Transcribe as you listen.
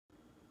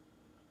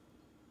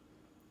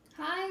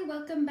Hi,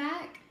 welcome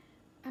back.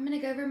 I'm going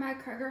to go over my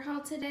Kroger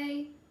haul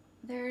today.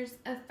 There's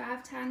a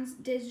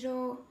 5x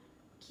digital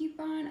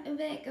coupon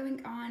event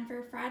going on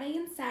for Friday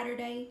and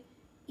Saturday.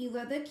 You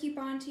load the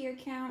coupon to your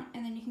account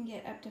and then you can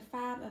get up to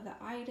 5 of the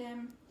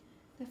item.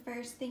 The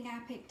first thing I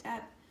picked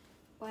up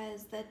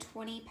was the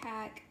 20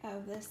 pack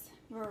of this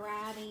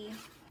variety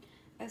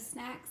of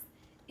snacks.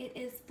 It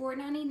is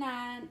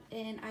 $4.99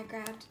 and I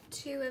grabbed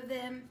 2 of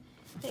them.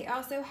 They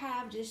also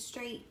have just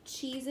straight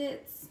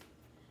Cheez-Its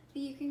that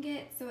you can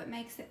get, so it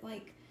makes it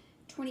like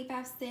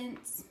 25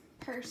 cents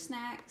per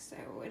snack, so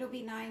it'll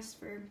be nice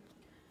for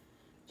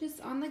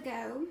just on the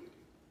go.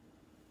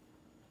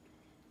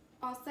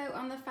 Also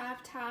on the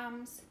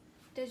 5x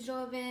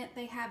digital event,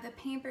 they have the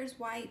Pampers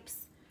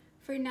wipes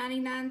for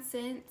 99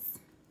 cents.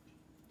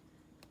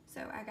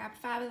 So I got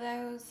 5 of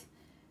those.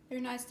 They're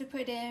nice to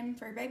put in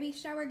for baby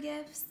shower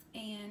gifts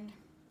and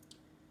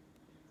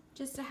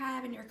just to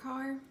have in your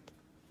car.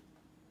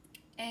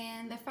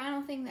 And the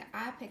final thing that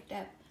I picked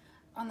up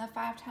on the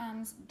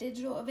 5x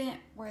digital event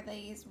were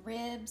these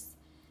ribs.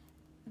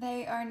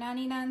 They are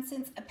 99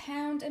 cents a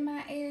pound in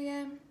my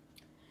area.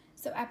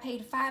 So I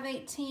paid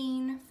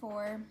 $5.18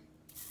 for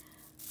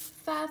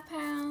 5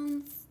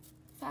 pounds,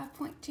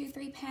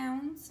 5.23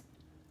 pounds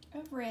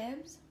of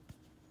ribs.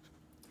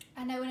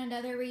 I know in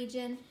another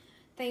region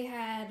they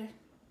had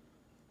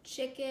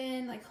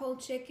chicken, like whole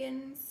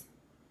chickens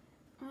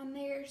on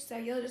there. So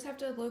you'll just have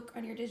to look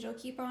on your digital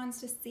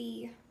coupons to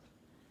see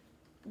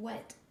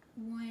what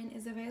one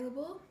is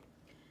available,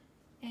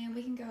 and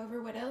we can go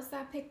over what else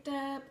I picked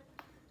up.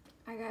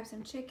 I grabbed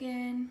some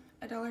chicken,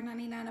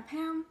 $1.99 a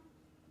pound,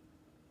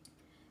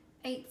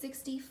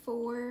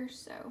 $8.64,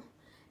 so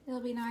it'll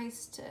be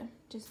nice to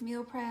just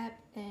meal prep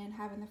and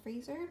have in the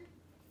freezer.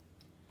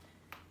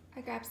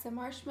 I grabbed some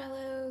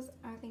marshmallows.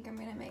 I think I'm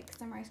gonna make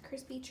some Rice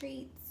Krispie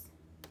treats.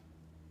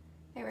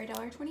 They were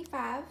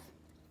 $1.25.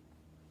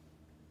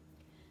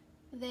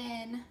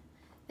 Then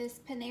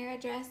this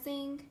Panera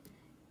dressing,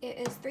 it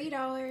is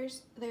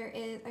 $3. There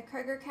is a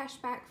Kroger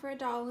cashback for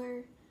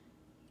 $1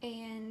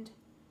 and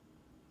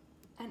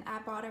an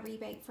Ibotta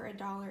rebate for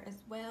 $1 as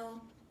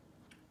well.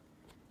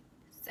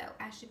 So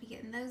I should be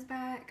getting those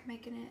back,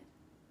 making it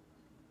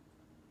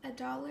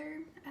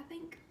 $1, I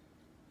think.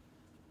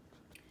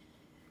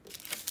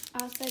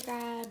 I also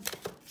grabbed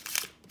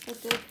a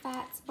Good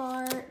Fats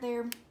bar.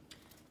 They're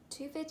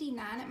 $2.59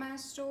 at my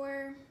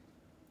store.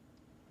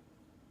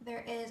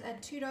 There is a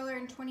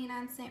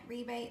 $2.29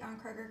 rebate on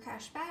Kroger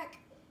cashback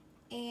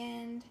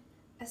and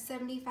a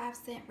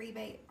 75-cent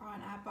rebate on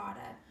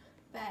Ibotta.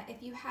 But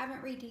if you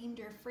haven't redeemed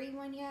your free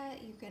one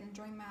yet, you can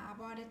join my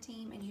Ibotta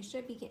team and you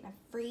should be getting a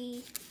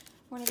free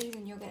one of these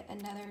and you'll get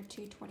another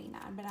 $2.29,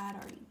 but I'd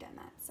already done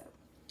that, so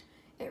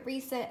it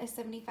reset at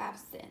 75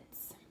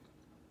 cents.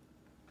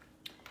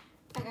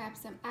 I grabbed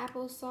some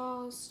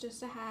applesauce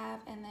just to have,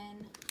 and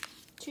then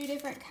 2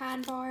 different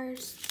kind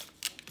bars.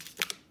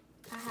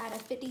 I had a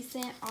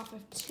 50-cent off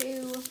of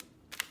 2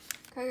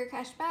 Kroger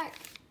cashback,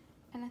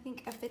 and I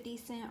think a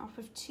 50-cent off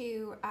of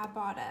 2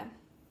 Ibotta.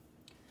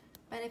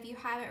 But if you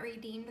haven't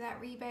redeemed that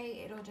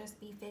rebate, it'll just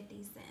be 50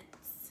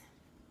 cents.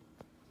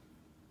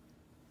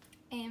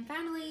 And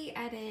finally,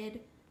 I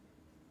did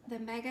the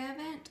mega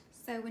event.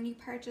 So when you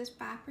purchase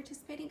 5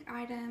 participating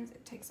items,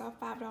 it takes off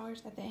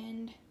 $5 at the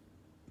end.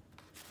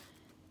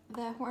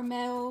 The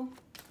Hormel,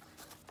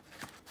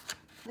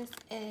 this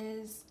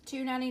is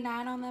 $2.99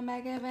 on the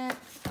mega event.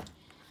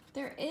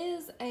 There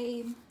is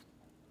a,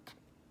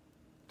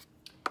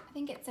 I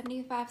think it's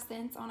 75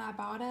 cents on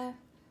Ibotta,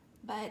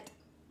 but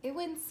it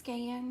wouldn't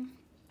scan.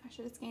 I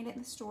should have scanned it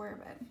in the store,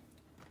 but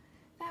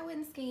that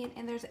wouldn't scan.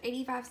 And there's an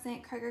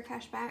 85-cent Kroger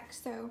cashback,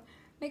 so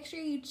make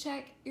sure you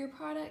check your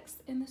products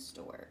in the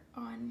store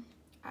on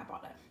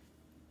Ibotta.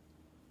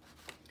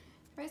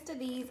 The rest of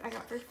these I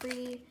got for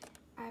free.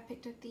 I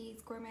picked up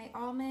these gourmet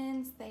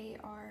almonds. They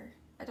are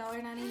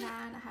 $1.99.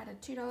 I had a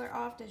 $2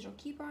 off digital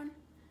coupon,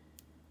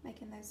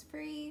 making those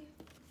free.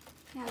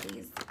 Now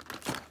these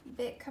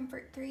Bit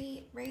Comfort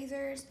 3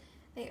 razors,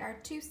 they are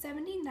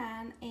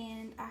 $2.79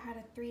 and I had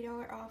a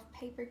 $3 off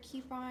paper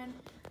coupon.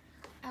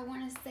 I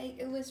want to say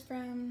it was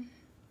from,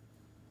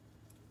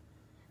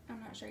 I'm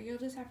not sure, you'll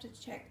just have to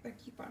check the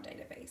coupon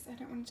database. I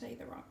don't want to tell you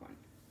the wrong one.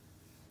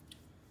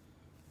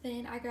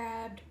 Then I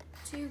grabbed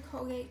 2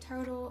 Colgate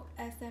Total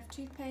SF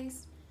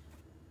toothpaste.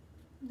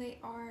 They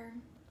are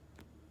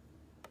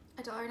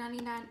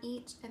 $1.99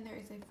 each, and there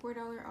is a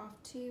 $4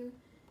 off 2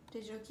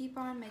 digital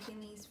coupon, making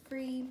these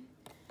free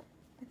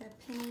with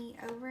a penny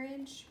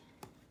overage.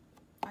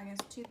 I guess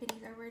 2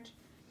 pennies overage.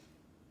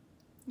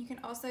 You can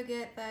also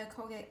get the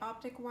Colgate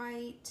Optic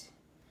White,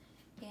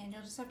 and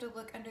you'll just have to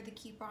look under the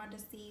coupon to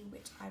see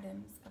which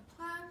items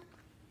apply.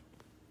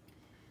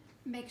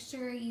 Make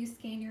sure you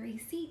scan your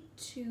receipt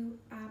to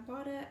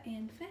Ibotta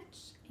and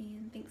Fetch,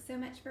 and thanks so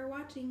much for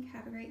watching.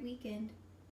 Have a great weekend.